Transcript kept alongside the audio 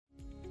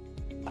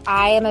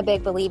I am a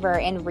big believer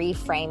in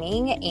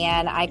reframing,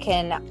 and I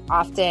can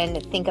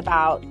often think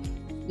about,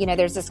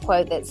 there's this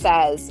quote that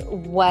says,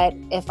 "What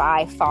if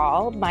I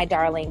fall, my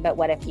darling, but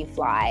what if you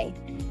fly?"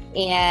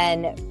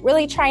 And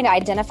really trying to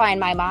identify in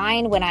my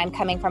mind when I'm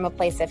coming from a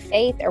place of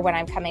faith or when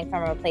I'm coming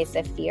from a place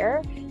of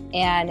fear,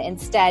 and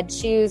instead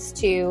choose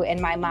to,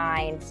 in my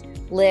mind,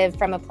 live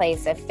from a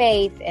place of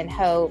faith and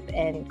hope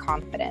and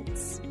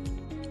confidence.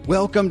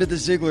 Welcome to The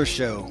Ziglar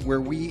Show, where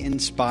we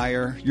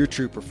inspire your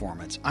true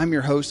performance. I'm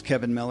your host,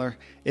 Kevin Miller.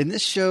 In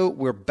this show,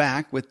 we're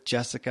back with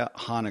Jessica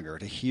Honegger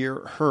to hear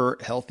her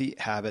healthy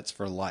habits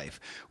for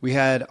life. We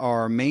had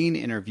our main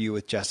interview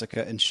with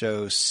Jessica in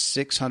show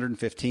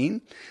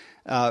 615.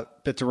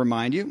 But to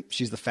remind you,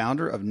 she's the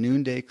founder of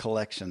Noonday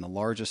Collection, the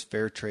largest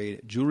fair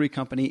trade jewelry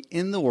company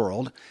in the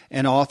world,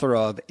 and author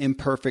of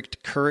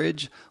Imperfect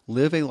Courage,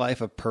 Live a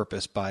Life of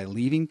Purpose by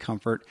Leaving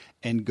Comfort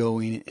and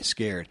Going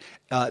Scared.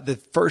 The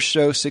first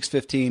show,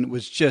 615,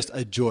 was just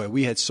a joy.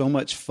 We had so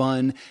much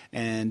fun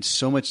and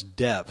so much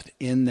depth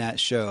in that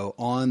show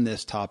on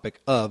this topic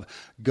of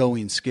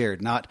going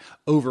scared, not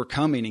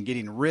overcoming and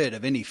getting rid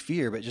of any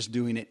fear, but just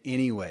doing it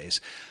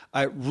anyways.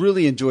 I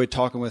really enjoyed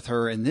talking with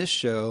her in this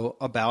show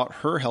about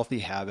her healthy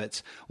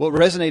habits. What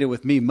resonated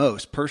with me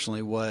most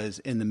personally was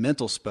in the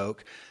mental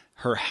spoke,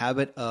 her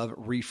habit of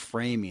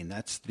reframing.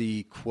 That's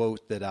the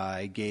quote that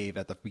I gave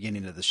at the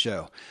beginning of the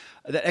show.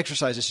 That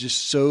exercise is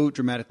just so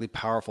dramatically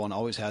powerful and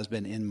always has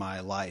been in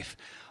my life.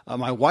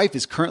 My wife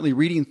is currently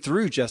reading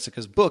through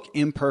Jessica's book,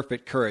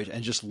 Imperfect Courage,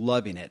 and just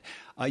loving it.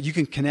 You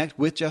can connect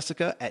with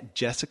Jessica at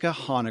Jessica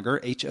Honegger,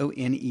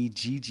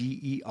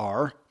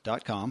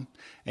 HONEGGER.com.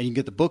 And you can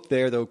get the book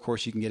there, though, of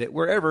course, you can get it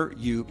wherever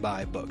you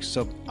buy books.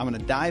 So I'm going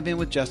to dive in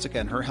with Jessica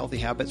and her healthy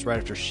habits right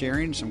after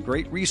sharing some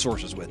great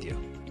resources with you.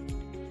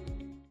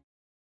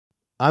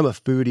 I'm a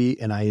foodie,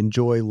 and I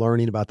enjoy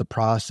learning about the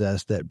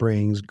process that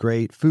brings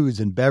great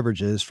foods and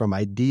beverages from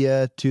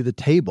idea to the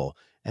table.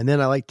 And then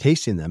I like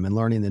tasting them and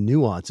learning the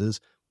nuances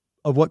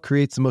of what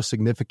creates the most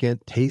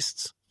significant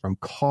tastes, from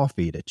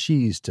coffee to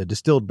cheese to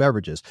distilled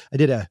beverages. I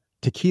did a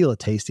tequila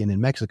tasting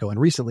in Mexico, and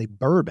recently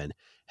bourbon.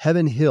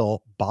 Heaven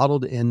Hill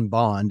bottled in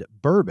bond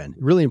bourbon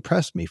really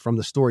impressed me from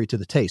the story to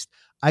the taste.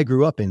 I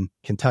grew up in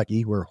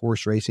Kentucky, where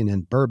horse racing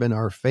and bourbon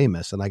are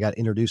famous, and I got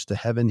introduced to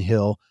Heaven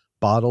Hill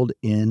bottled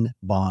in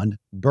bond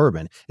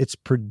bourbon. It's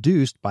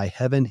produced by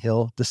Heaven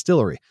Hill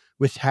Distillery,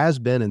 which has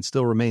been and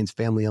still remains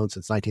family owned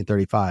since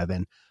 1935.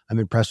 And I'm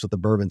impressed with the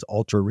bourbon's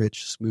ultra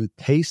rich, smooth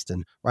taste.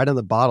 And right on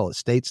the bottle, it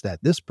states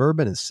that this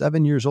bourbon is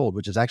 7 years old,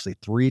 which is actually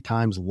 3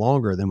 times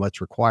longer than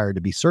what's required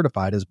to be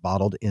certified as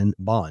bottled in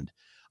bond.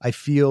 I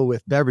feel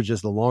with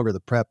beverages, the longer the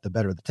prep, the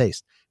better the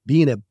taste.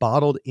 Being a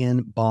bottled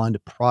in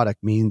bond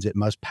product means it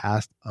must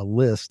pass a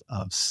list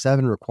of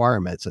 7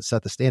 requirements that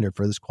set the standard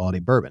for this quality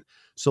bourbon.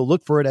 So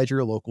look for it at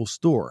your local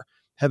store.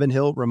 Heaven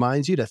Hill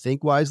reminds you to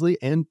think wisely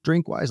and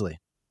drink wisely.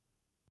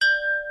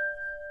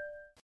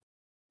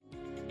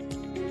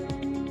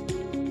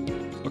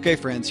 Okay,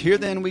 friends, here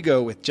then we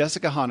go with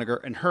Jessica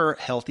Honegger and her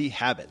healthy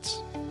habits.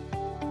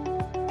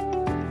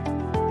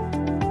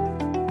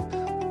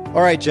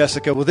 All right,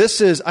 Jessica. Well,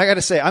 I got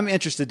to say, I'm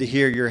interested to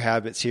hear your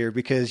habits here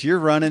because you're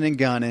running and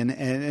gunning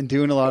and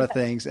doing a lot of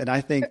things. And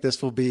I think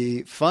this will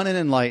be fun and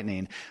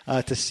enlightening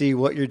to see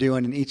what you're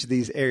doing in each of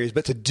these areas.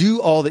 But to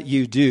do all that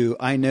you do,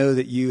 I know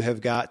that you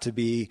have got to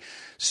be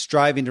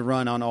striving to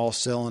run on all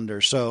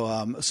cylinders. So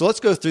let's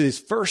go through this.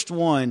 First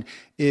one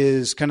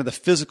is kind of the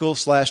physical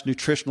 /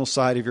 nutritional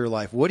side of your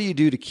life. What do you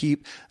do to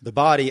keep the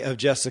body of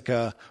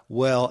Jessica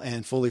well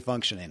and fully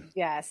functioning?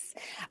 Yes,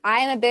 I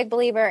am a big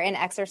believer in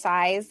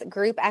exercise,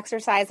 group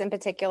exercise in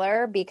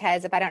particular,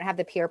 because if I don't have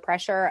the peer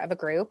pressure of a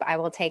group, I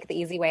will take the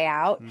easy way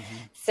out. Mm-hmm.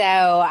 So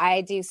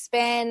I do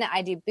spin,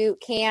 I do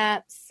boot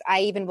camps.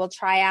 I even will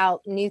try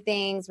out new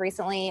things.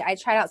 Recently, I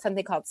tried out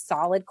something called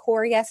Solid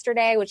Core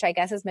yesterday, which I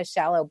guess is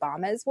Michelle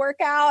Obama's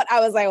workout.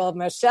 I was like, well, if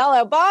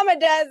Michelle Obama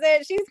does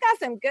it, she's got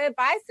some good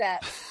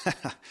biceps.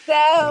 So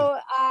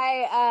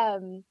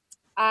I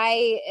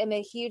am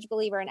a huge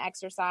believer in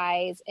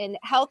exercise, and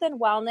health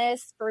and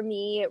wellness. For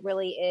me, it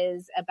really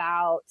is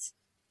about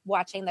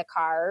watching the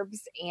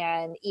carbs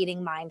and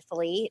eating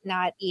mindfully,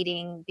 not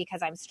eating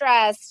because I'm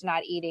stressed,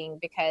 not eating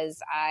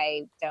because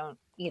I don't,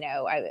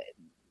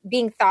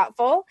 being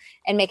thoughtful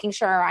and making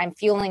sure I'm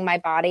fueling my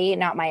body,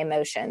 not my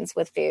emotions,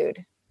 with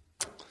food.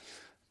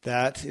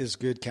 That is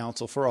good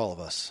counsel for all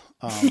of us.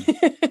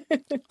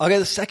 Okay,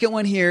 the second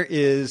one here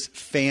is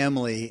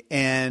family.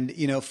 And,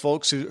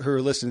 folks who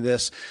are listening to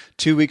this,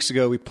 2 weeks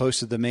ago, we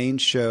posted the main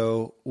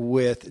show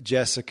with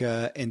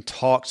Jessica and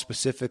talked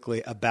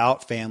specifically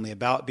about family,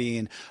 about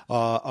being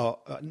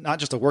not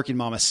just a working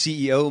mom, a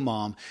CEO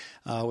mom,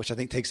 which I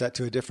think takes that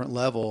to a different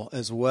level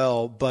as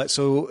well. But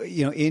so,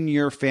 in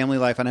your family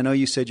life, and I know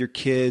you said your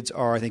kids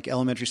are, I think,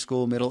 elementary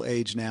school, middle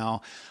age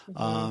now,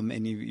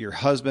 and your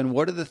husband,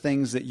 what are the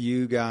things that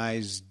you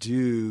guys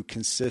do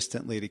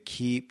consistently to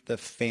keep the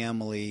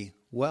family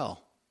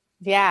well?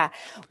 Yeah,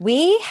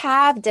 we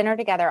have dinner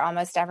together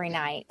almost every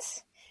night.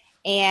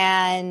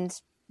 And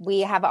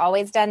we have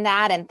always done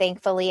that. And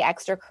thankfully,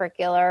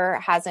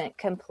 extracurricular hasn't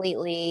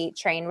completely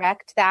train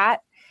wrecked that.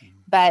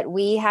 But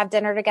we have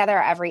dinner together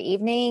every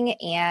evening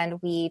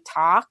and we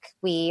talk.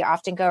 We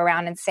often go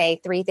around and say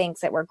 3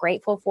 things that we're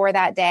grateful for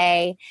that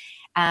day.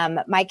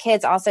 My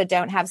kids also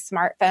don't have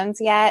smartphones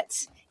yet,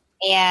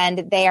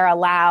 and they are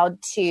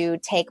allowed to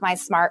take my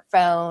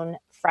smartphone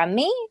from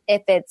me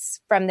if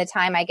it's from the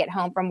time I get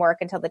home from work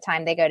until the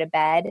time they go to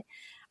bed.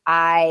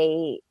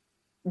 I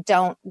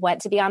don't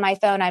want to be on my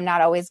phone. I'm not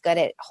always good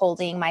at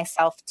holding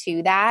myself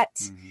to that.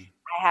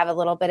 I have a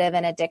little bit of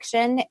an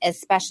addiction,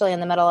 especially in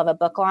the middle of a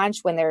book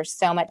launch when there's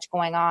so much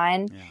going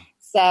on. Yeah.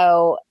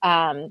 So,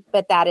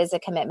 but that is a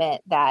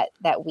commitment that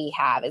we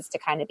have, is to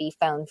kind of be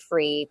phone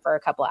free for a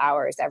couple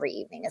hours every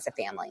evening as a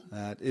family.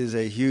 That is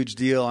a huge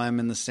deal. I'm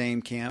in the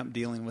same camp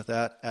dealing with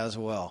that as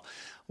well.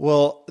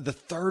 Well, the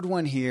third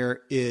one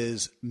here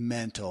is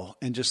mental,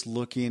 and just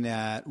looking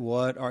at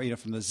what are,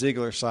 from the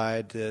Ziglar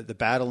side, the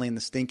battling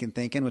the stinking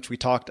thinking, which we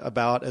talked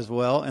about as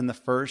well in the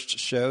first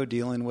show,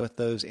 dealing with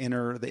the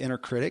inner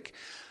critic.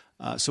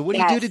 So what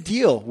do you do to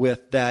deal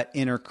with that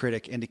inner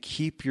critic and to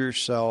keep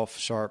yourself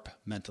sharp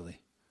mentally?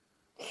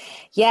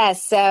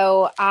 Yes.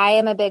 So I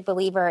am a big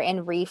believer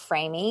in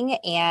reframing,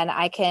 and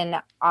I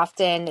can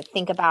often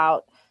think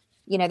about,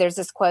 there's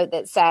this quote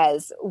that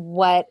says,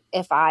 "What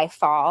if I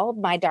fall,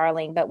 my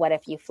darling, but what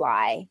if you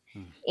fly?"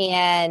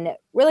 And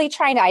really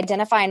trying to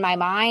identify in my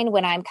mind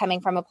when I'm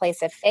coming from a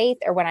place of faith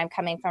or when I'm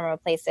coming from a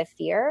place of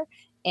fear,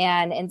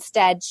 and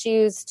instead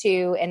choose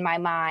to, in my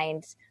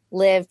mind,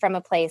 live from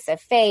a place of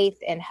faith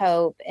and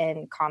hope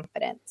and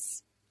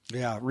confidence.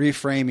 Yeah,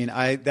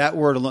 reframing. That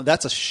word alone,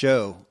 that's a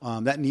show.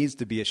 That needs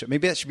to be a show.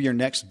 Maybe that should be your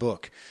next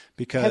book,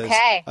 because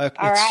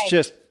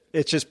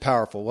it's just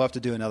powerful. We'll have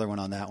to do another one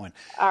on that one.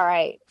 All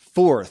right.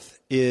 Fourth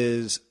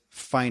is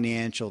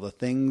financial, the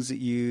things that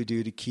you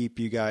do to keep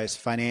you guys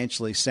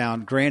financially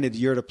sound. Granted,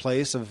 you're at a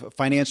place of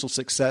financial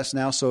success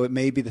now, so it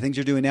may be the things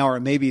you're doing now, or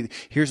it may be,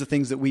 here's the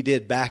things that we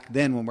did back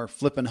then when we're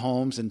flipping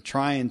homes and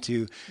trying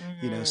to,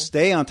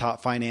 stay on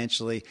top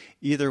financially.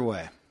 Either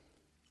way.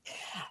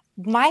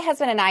 My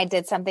husband and I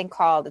did something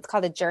called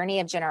the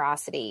Journey of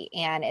Generosity.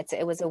 And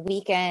it was a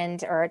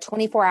weekend or a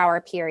 24-hour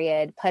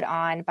period put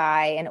on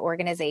by an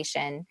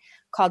organization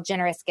called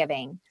Generous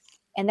Giving.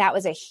 And that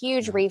was a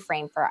huge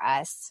reframe for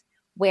us,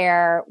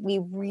 where we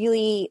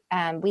really,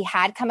 we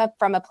had come up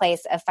from a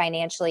place of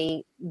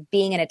financially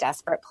being in a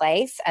desperate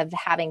place, of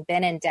having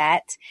been in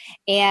debt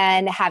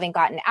and having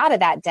gotten out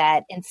of that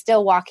debt and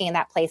still walking in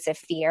that place of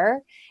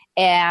fear.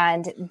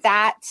 And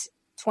that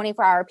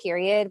 24-hour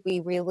period,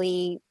 we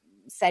really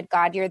said,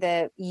 God,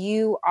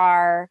 you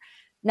are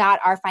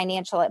not our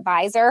financial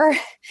advisor.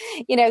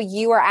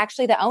 You are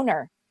actually the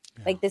owner.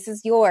 Yeah. Like, this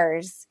is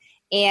yours.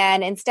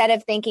 And instead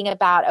of thinking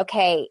about,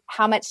 okay,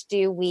 how much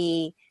do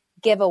we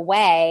give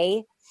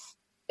away?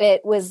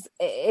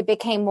 It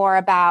became more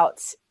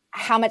about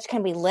how much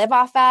can we live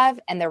off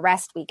of, and the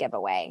rest we give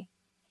away.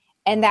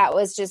 And that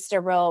was just a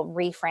real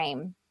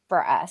reframe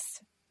for us.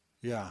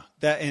 Yeah,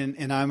 that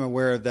and I'm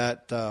aware of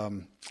that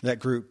that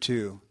group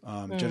too.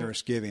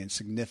 Generous Giving,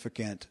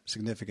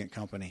 significant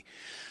company.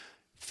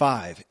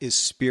 5 is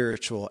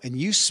spiritual, and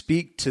you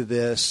speak to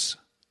this.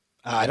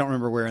 I don't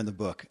remember where in the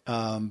book,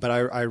 but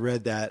I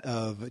read that,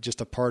 of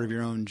just a part of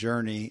your own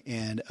journey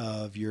and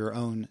of your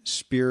own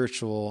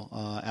spiritual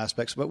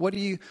aspects. But what do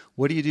you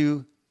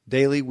do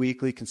daily,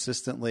 weekly,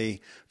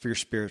 consistently for your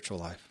spiritual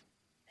life?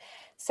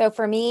 So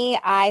for me,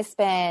 I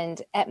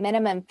spend at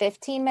minimum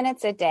 15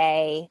 minutes a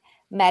day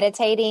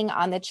meditating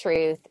on the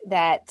truth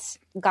that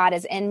God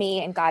is in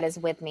me and God is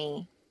with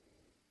me.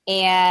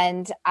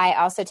 And I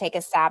also take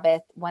a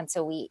Sabbath once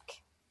a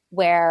week,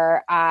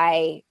 where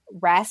I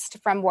rest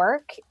from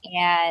work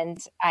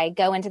and I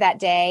go into that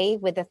day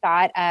with the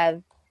thought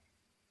of,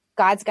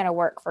 God's going to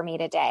work for me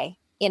today,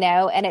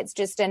 and it's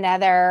just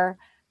a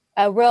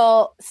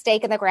real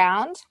stake in the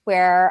ground,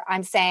 where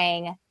I'm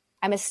saying,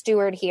 I'm a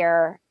steward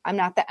here. I'm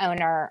not the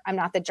owner. I'm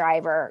not the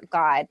driver.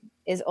 God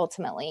is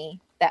ultimately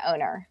the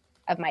owner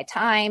of my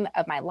time,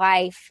 of my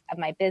life, of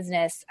my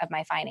business, of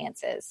my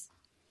finances.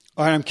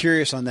 All right, I'm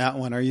curious on that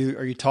one. Are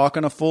you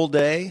talking a full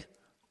day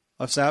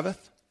of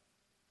Sabbath?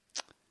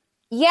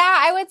 Yeah,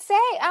 I would say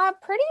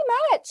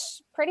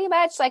pretty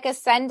much like a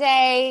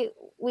Sunday.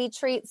 We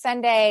treat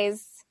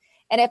Sundays.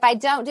 And if I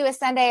don't do a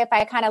Sunday, if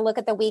I kind of look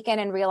at the weekend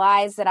and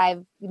realize that I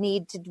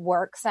need to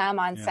work some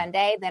on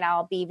Sunday, then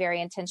I'll be very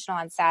intentional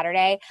on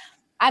Saturday.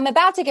 I'm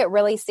about to get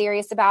really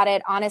serious about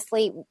it.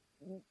 Honestly,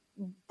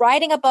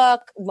 writing a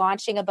book,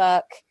 launching a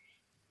book,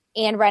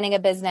 and running a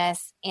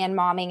business and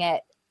momming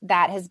it,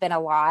 that has been a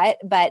lot.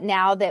 But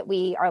now that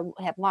we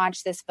have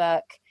launched this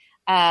book,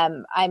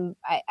 I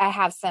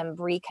have some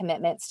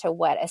recommitments to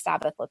what a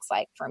Sabbath looks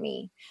like for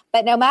me.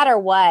 But no matter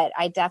what,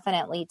 I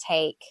definitely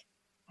take,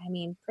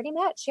 pretty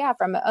much,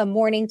 from a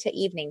morning to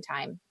evening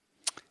time.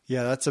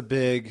 Yeah, that's a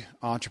big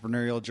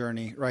entrepreneurial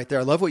journey right there.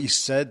 I love what you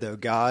said, though.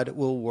 God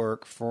will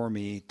work for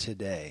me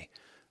today.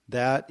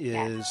 That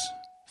is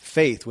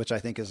faith, which I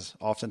think is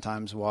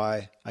oftentimes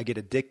why I get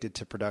addicted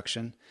to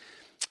production,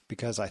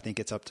 because I think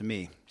it's up to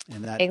me.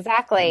 And that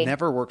exactly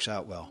never works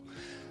out well.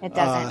 It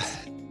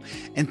doesn't.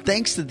 And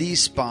thanks to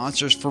these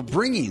sponsors for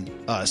bringing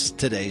us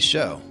today's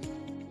show.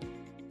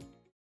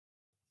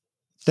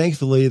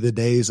 Thankfully, the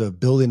days of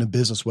building a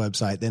business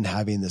website, then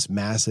having this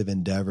massive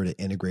endeavor to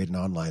integrate an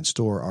online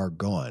store are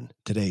gone.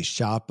 Today,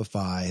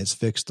 Shopify has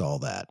fixed all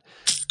that.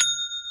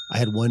 I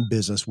had one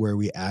business where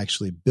we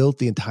actually built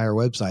the entire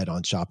website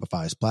on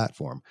Shopify's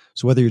platform.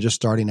 So whether you're just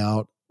starting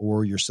out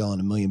or you're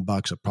selling $1 million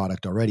of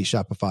product already,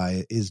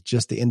 Shopify is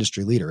just the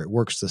industry leader. It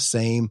works the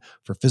same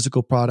for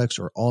physical products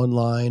or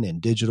online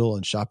and digital,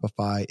 and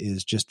Shopify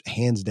is just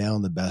hands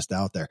down the best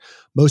out there.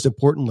 Most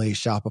importantly,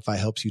 Shopify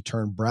helps you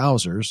turn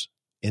browsers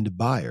into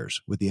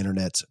buyers with the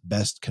internet's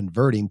best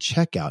converting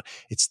checkout.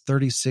 It's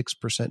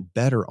 36%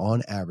 better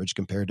on average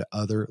compared to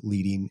other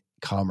leading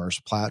commerce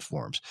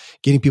platforms.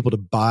 Getting people to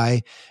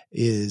buy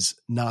is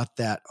not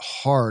that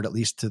hard, at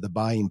least to the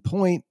buying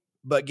point,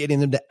 but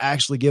getting them to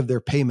actually give their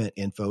payment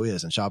info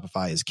is, and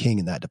Shopify is king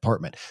in that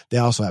department. They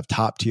also have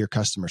top tier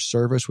customer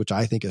service, which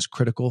I think is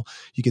critical.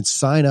 You can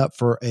sign up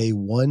for a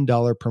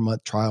 $1 per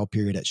month trial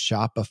period at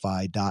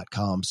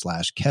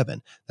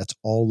shopify.com/Kevin. That's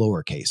all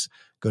lowercase.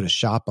 Go to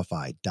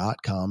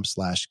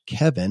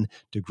shopify.com/Kevin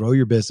to grow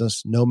your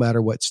business no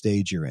matter what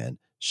stage you're in.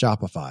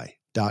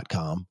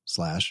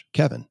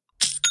 Shopify.com/Kevin.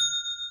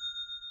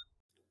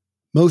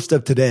 Most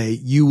of today,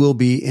 you will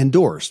be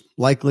indoors,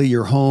 likely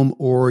your home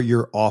or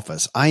your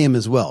office. I am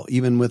as well.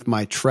 Even with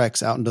my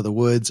treks out into the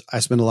woods, I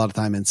spend a lot of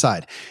time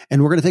inside.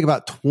 And we're going to take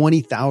about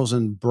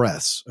 20,000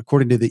 breaths.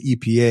 According to the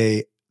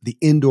EPA, the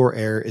indoor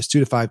air is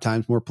 2 to 5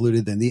 times more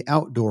polluted than the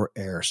outdoor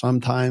air,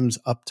 sometimes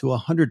up to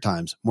 100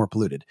 times more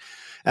polluted.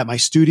 At my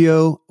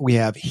studio, we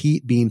have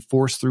heat being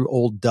forced through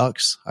old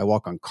ducts. I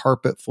walk on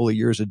carpet full of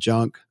years of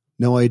junk.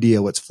 No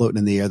idea what's floating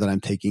in the air that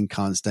I'm taking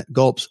constant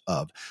gulps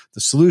of.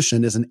 The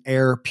solution is an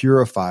air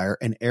purifier,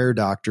 and Air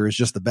Doctor is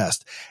just the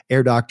best.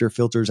 Air Doctor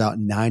filters out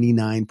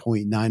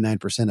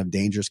 99.99% of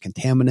dangerous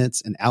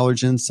contaminants and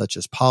allergens such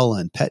as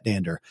pollen, pet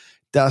dander,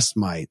 dust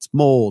mites,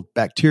 mold,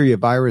 bacteria,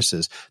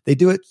 viruses. They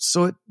do it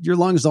so your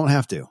lungs don't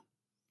have to.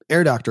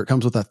 Air Doctor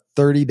comes with a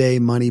 30-day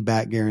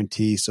money-back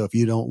guarantee, so if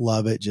you don't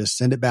love it, just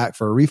send it back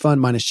for a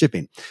refund minus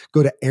shipping.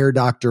 Go to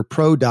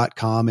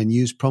airdoctorpro.com and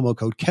use promo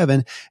code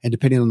Kevin, and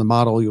depending on the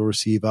model, you'll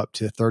receive up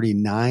to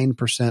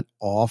 39%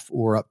 off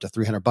or up to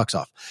 $300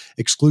 off.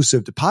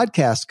 Exclusive to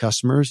podcast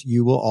customers,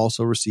 you will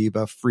also receive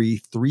a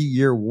free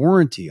 3-year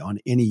warranty on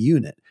any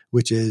unit,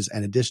 which is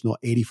an additional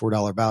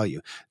 $84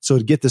 value. So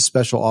to get this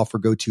special offer,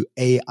 go to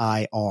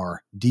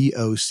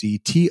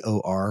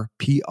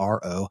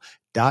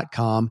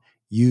airdoctorpro.com.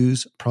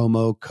 Use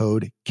promo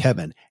code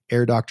Kevin.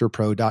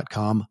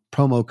 airdoctorpro.com,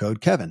 promo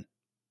code Kevin.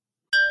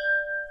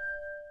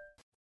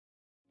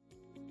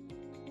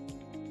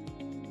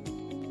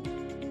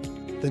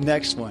 The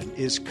next one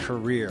is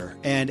career.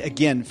 And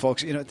again,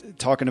 folks,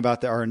 talking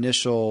about our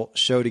initial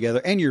show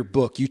together and your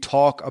book, you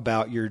talk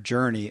about your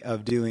journey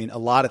of doing a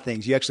lot of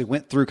things. You actually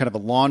went through kind of a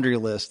laundry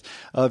list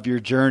of your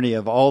journey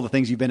of all the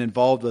things you've been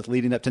involved with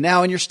leading up to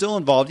now. And you're still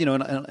involved, in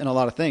a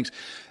lot of things.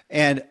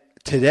 And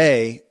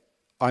today,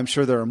 I'm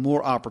sure there are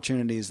more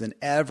opportunities than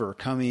ever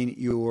coming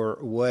your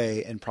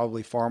way, and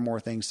probably far more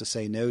things to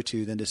say no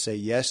to than to say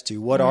yes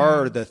to. What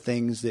are the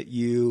things that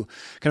you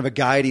kind of a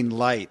guiding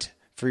light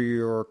for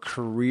your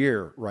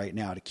career right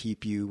now to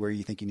keep you where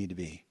you think you need to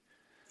be?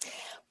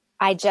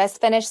 I just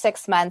finished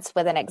 6 months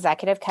with an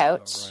executive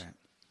coach. Oh, right.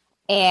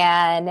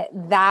 And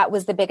that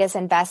was the biggest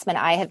investment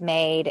I have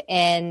made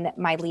in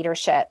my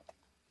leadership,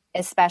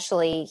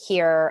 especially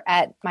here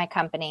at my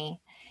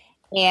company.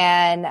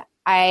 And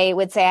I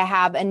would say I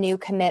have a new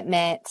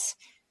commitment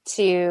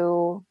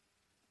to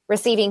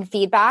receiving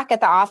feedback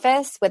at the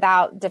office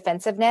without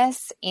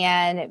defensiveness,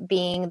 and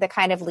being the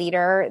kind of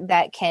leader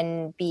that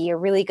can be a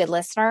really good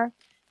listener,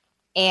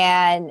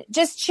 and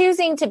just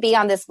choosing to be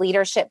on this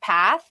leadership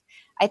path.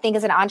 I think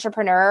as an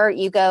entrepreneur,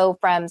 you go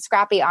from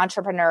scrappy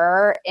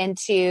entrepreneur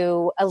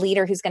into a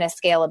leader who's going to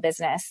scale a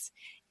business.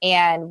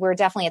 And we're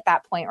definitely at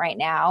that point right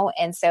now.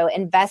 And so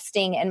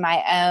investing in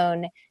my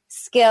own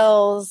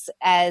skills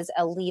as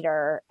a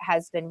leader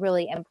has been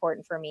really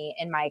important for me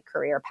in my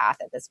career path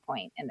at this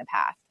point in the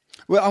path.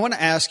 Well, I want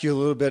to ask you a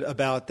little bit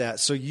about that.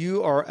 So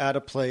you are at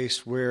a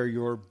place where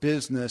your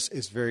business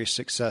is very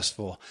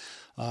successful,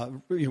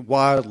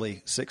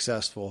 wildly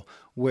successful,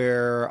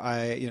 where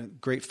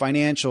great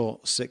financial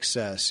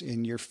success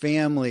in your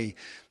family,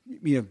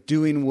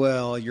 doing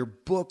well, your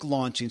book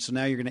launching. So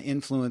now you're going to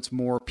influence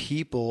more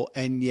people.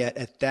 And yet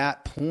at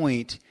that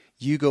point,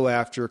 you go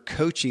after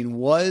coaching.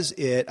 Was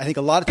it, I think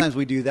a lot of times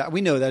we do that.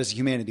 We know that as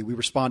humanity, we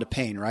respond to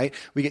pain, right?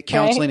 We get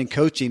counseling and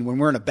coaching when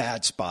we're in a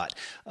bad spot,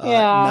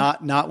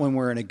 not when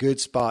we're in a good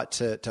spot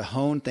to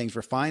hone things,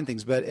 refine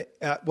things. But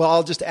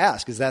I'll just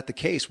ask, is that the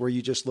case where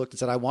you just looked and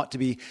said, I want to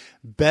be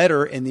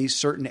better in these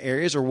certain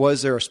areas? Or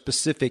was there a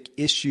specific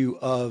issue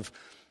of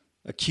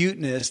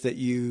acuteness that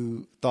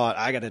you thought,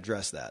 I got to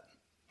address that?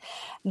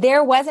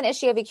 There was an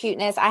issue of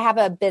acuteness. I have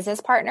a business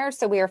partner,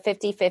 so we are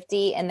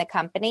 50-50 in the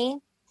company.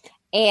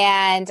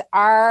 And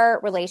our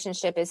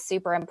relationship is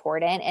super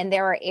important. And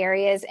there were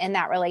areas in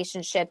that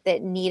relationship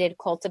that needed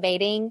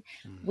cultivating.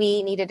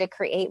 We needed to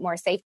create more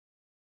safe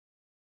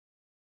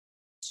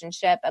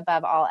relationship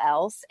above all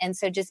else. And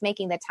so just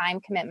making the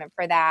time commitment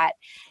for that.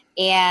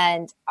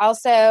 And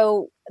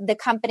also the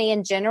company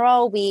in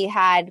general, we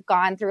had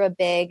gone through a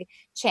big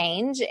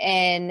change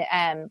in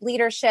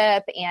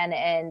leadership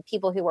and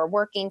people who were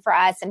working for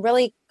us, and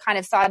really kind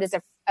of saw it as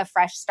a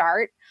fresh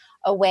start,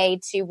 a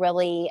way to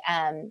really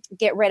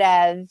get rid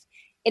of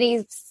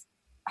any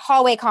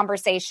hallway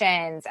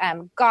conversations,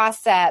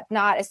 gossip,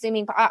 not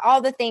assuming,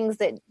 all the things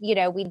that,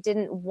 we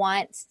didn't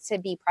want to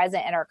be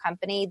present in our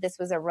company. This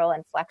was a real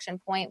inflection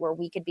point where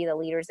we could be the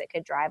leaders that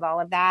could drive all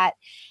of that.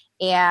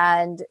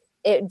 And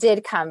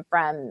it came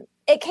from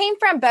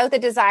both a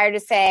desire to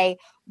say,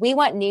 we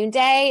want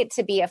Noonday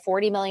to be a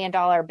 $40 million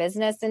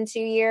business in 2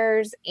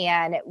 years,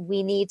 and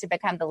we need to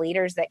become the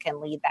leaders that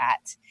can lead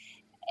that.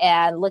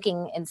 And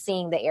looking and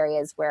seeing the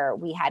areas where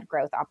we had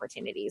growth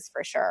opportunities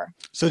for sure.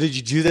 So did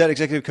you do that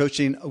executive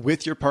coaching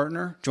with your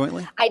partner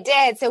jointly? I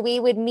did. So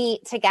we would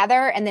meet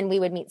together and then we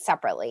would meet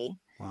separately.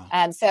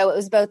 Wow. So it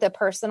was both a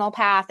personal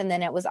path and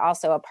then it was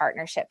also a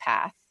partnership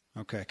path.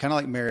 Okay. Kind of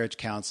like marriage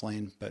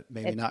counseling, but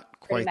maybe not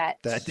quite that.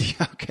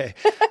 Okay.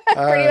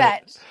 Pretty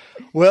much.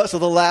 Well, so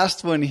the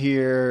last one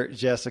here,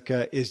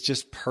 Jessica, is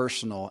just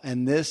personal.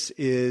 And this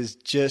is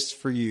just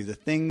for you. The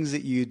things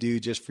that you do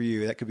just for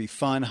you. That could be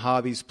fun,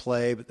 hobbies,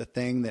 play, but the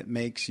thing that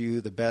makes you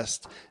the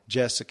best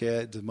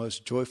Jessica, the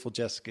most joyful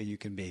Jessica you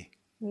can be.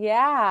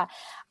 Yeah.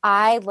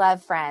 I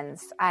love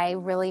friends. I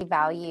really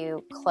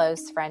value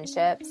close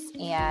friendships,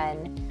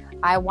 and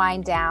I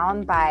wind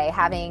down by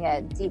having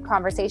a deep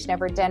conversation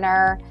over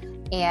dinner.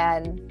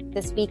 And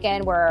this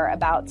weekend, we're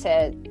about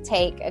to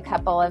take a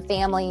couple of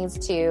families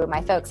to, my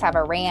folks have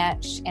a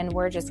ranch, and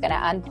we're just going to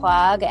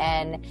unplug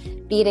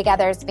and be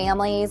together as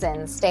families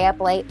and stay up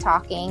late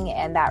talking.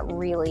 And that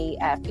really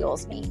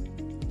fuels me.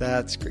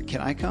 That's great.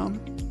 Can I come?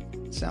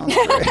 Sounds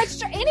great.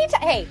 Sure.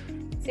 Anytime. Hey,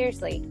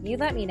 seriously, you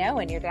let me know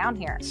when you're down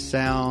here.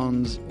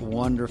 Sounds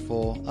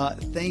wonderful.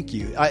 Thank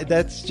you.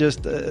 That's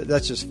just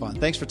fun.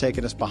 Thanks for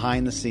taking us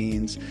behind the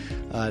scenes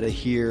to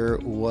hear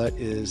what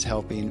is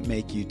helping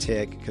make you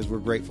tick, because we're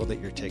grateful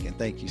that you're ticking.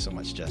 Thank you so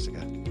much,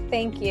 Jessica.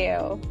 Thank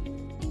you.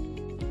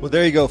 Well,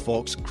 there you go,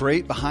 folks.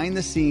 Great behind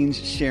the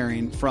scenes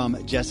sharing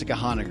from Jessica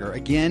Honegger.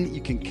 Again, you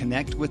can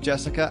connect with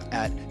Jessica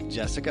at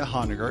Jessica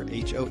Honegger,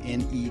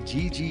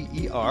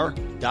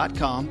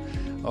 HONEGGER.com,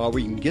 where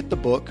you can get the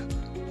book.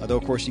 Although,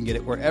 of course, you can get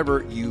it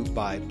wherever you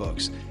buy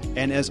books.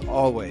 And as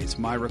always,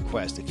 my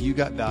request, if you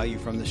got value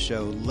from the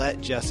show,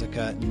 let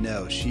Jessica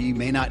know. She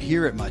may not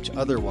hear it much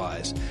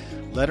otherwise.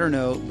 Let her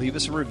know. Leave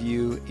us a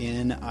review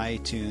in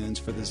iTunes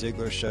for The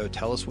Ziglar Show.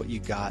 Tell us what you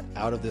got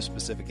out of this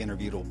specific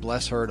interview. It'll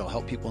bless her. It'll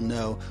help people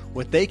know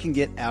what they can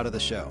get out of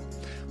the show.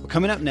 Well,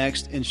 coming up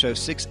next in show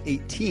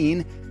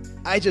 618,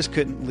 I just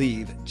couldn't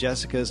leave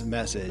Jessica's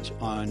message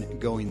on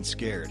going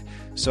scared.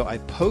 So I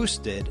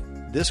posted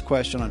this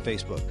question on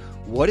Facebook.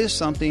 What is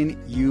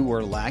something you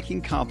were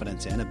lacking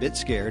confidence in, a bit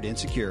scared,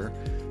 insecure,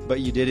 but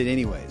you did it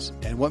anyways?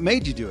 And what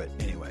made you do it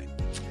anyway?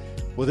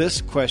 Well,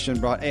 this question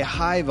brought a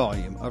high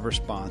volume of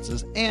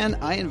responses, and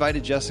I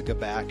invited Jessica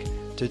back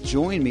to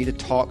join me to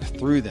talk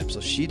through them. So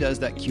she does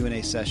that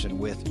Q&A session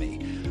with me.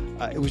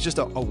 It was just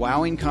a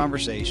wowing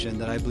conversation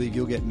that I believe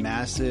you'll get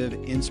massive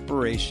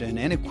inspiration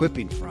and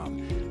equipping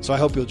from. So I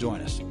hope you'll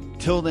join us.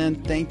 Till then,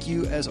 thank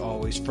you as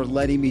always for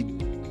letting me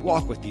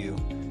walk with you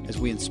as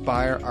we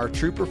inspire our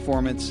true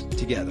performance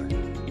together.